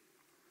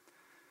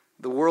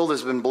 The world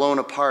has been blown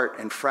apart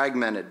and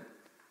fragmented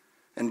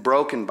and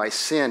broken by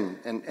sin,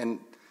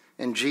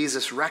 and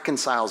Jesus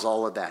reconciles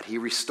all of that. He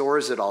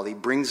restores it all. He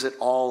brings it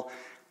all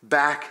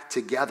back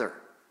together.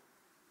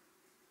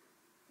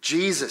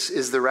 Jesus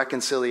is the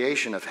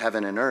reconciliation of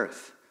heaven and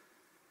earth.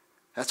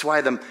 That's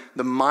why the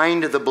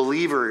mind of the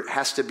believer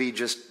has to be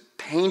just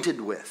painted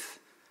with,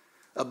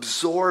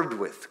 absorbed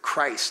with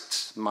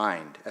Christ's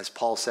mind, as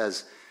Paul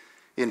says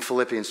in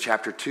Philippians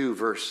chapter 2,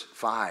 verse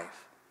 5.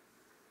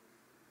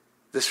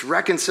 This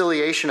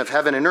reconciliation of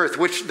heaven and earth,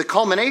 which the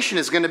culmination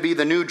is going to be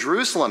the New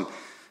Jerusalem.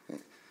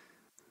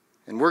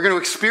 And we're going to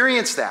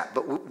experience that,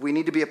 but we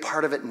need to be a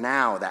part of it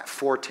now, that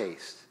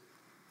foretaste.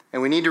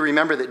 And we need to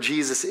remember that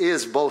Jesus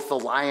is both the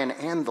lion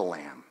and the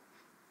lamb.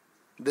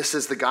 This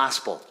is the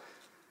gospel.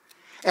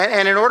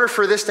 And in order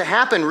for this to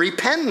happen,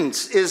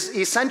 repentance is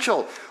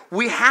essential.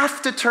 We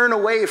have to turn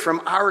away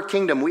from our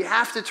kingdom. We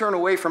have to turn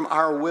away from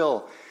our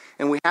will.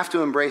 And we have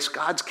to embrace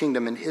God's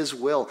kingdom and his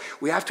will.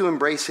 We have to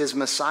embrace his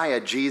Messiah,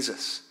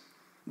 Jesus,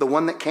 the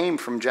one that came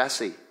from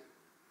Jesse.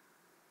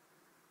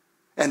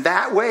 And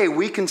that way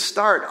we can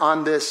start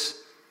on this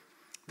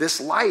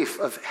life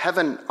of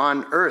heaven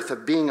on earth,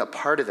 of being a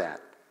part of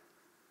that.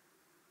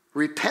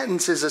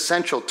 Repentance is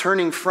essential,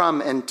 turning from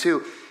and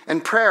to.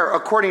 And prayer,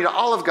 according to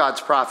all of God's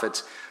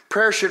prophets,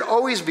 prayer should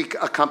always be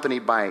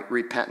accompanied by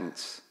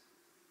repentance.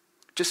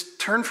 Just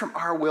turn from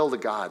our will to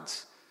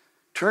God's.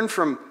 Turn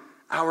from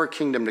our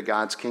kingdom to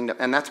God's kingdom.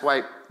 And that's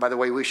why, by the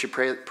way, we should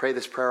pray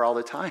this prayer all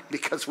the time,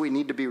 because we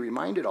need to be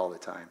reminded all the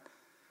time.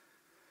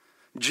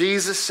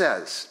 Jesus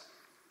says,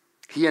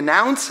 he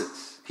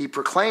announces, he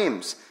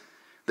proclaims,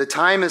 the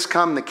time has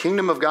come, the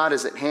kingdom of God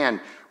is at hand.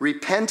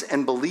 Repent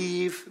and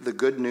believe the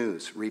good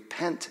news.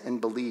 Repent and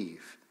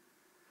believe.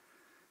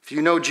 If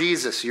you know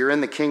Jesus, you're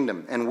in the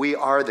kingdom, and we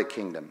are the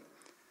kingdom.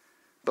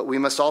 But we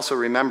must also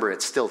remember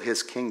it's still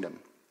his kingdom.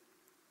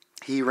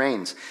 He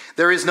reigns.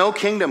 There is no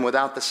kingdom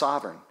without the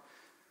sovereign.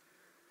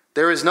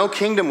 There is no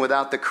kingdom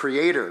without the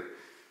creator,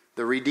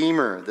 the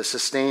redeemer, the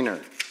sustainer,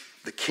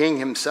 the king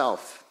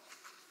himself.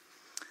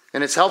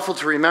 And it's helpful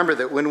to remember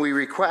that when we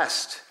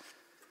request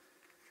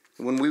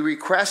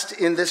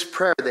in this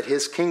prayer that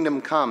his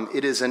kingdom come,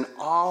 it is an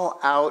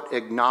all-out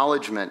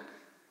acknowledgement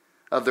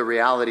of the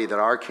reality that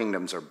our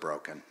kingdoms are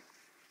broken.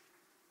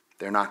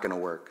 They're not going to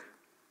work.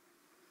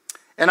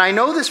 And I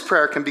know this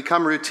prayer can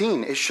become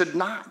routine. It should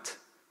not.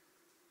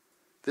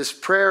 This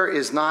prayer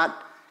is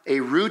not a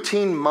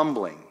routine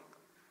mumbling,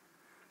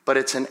 but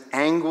it's an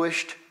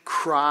anguished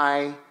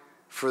cry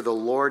for the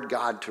Lord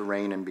God to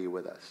reign and be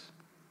with us.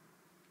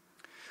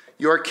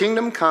 Your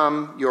kingdom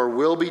come, your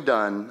will be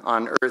done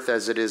on earth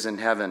as it is in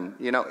heaven.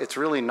 You know, it's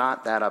really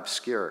not that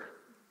obscure.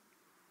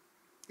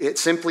 It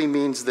simply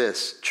means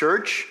this: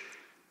 church,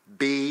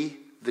 be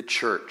the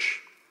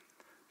church.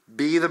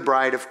 Be the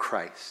bride of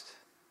Christ.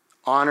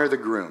 Honor the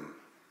groom.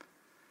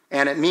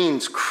 And it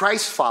means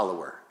Christ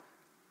follower.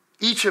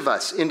 Each of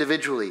us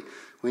individually,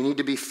 we need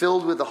to be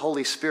filled with the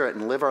Holy Spirit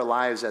and live our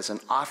lives as an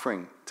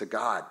offering to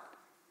God.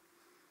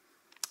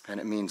 And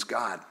it means,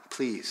 God,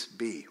 please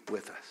be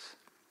with us.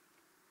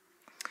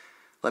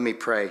 Let me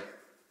pray.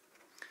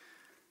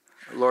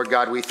 Lord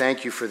God, we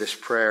thank you for this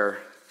prayer.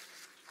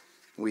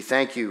 We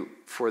thank you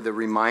for the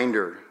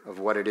reminder of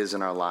what it is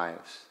in our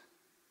lives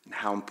and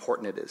how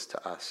important it is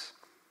to us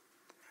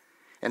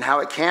and how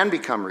it can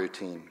become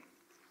routine.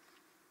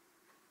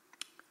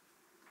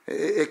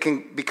 It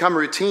can become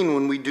routine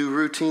when we do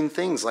routine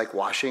things like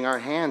washing our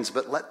hands,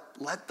 but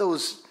let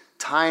those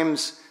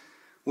times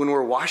when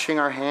we're washing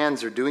our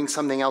hands or doing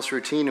something else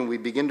routine and we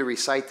begin to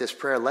recite this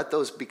prayer, let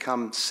those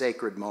become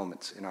sacred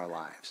moments in our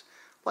lives.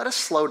 Let us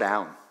slow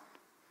down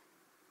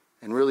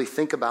and really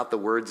think about the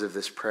words of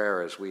this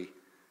prayer as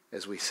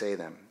we say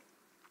them.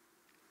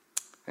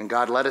 And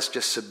God, let us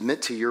just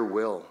submit to your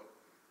will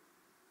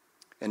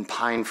and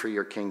pine for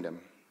your kingdom.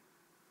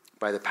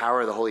 By the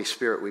power of the Holy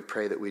Spirit, we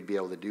pray that we'd be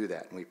able to do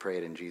that, and we pray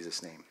it in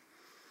Jesus' name.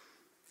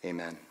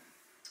 Amen.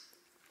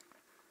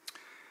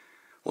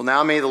 Well,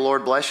 now may the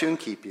Lord bless you and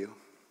keep you.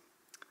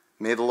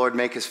 May the Lord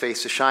make his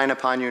face to shine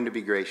upon you and to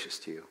be gracious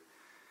to you.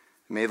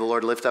 May the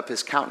Lord lift up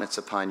his countenance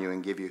upon you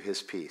and give you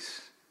his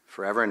peace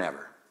forever and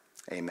ever.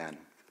 Amen.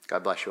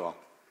 God bless you all.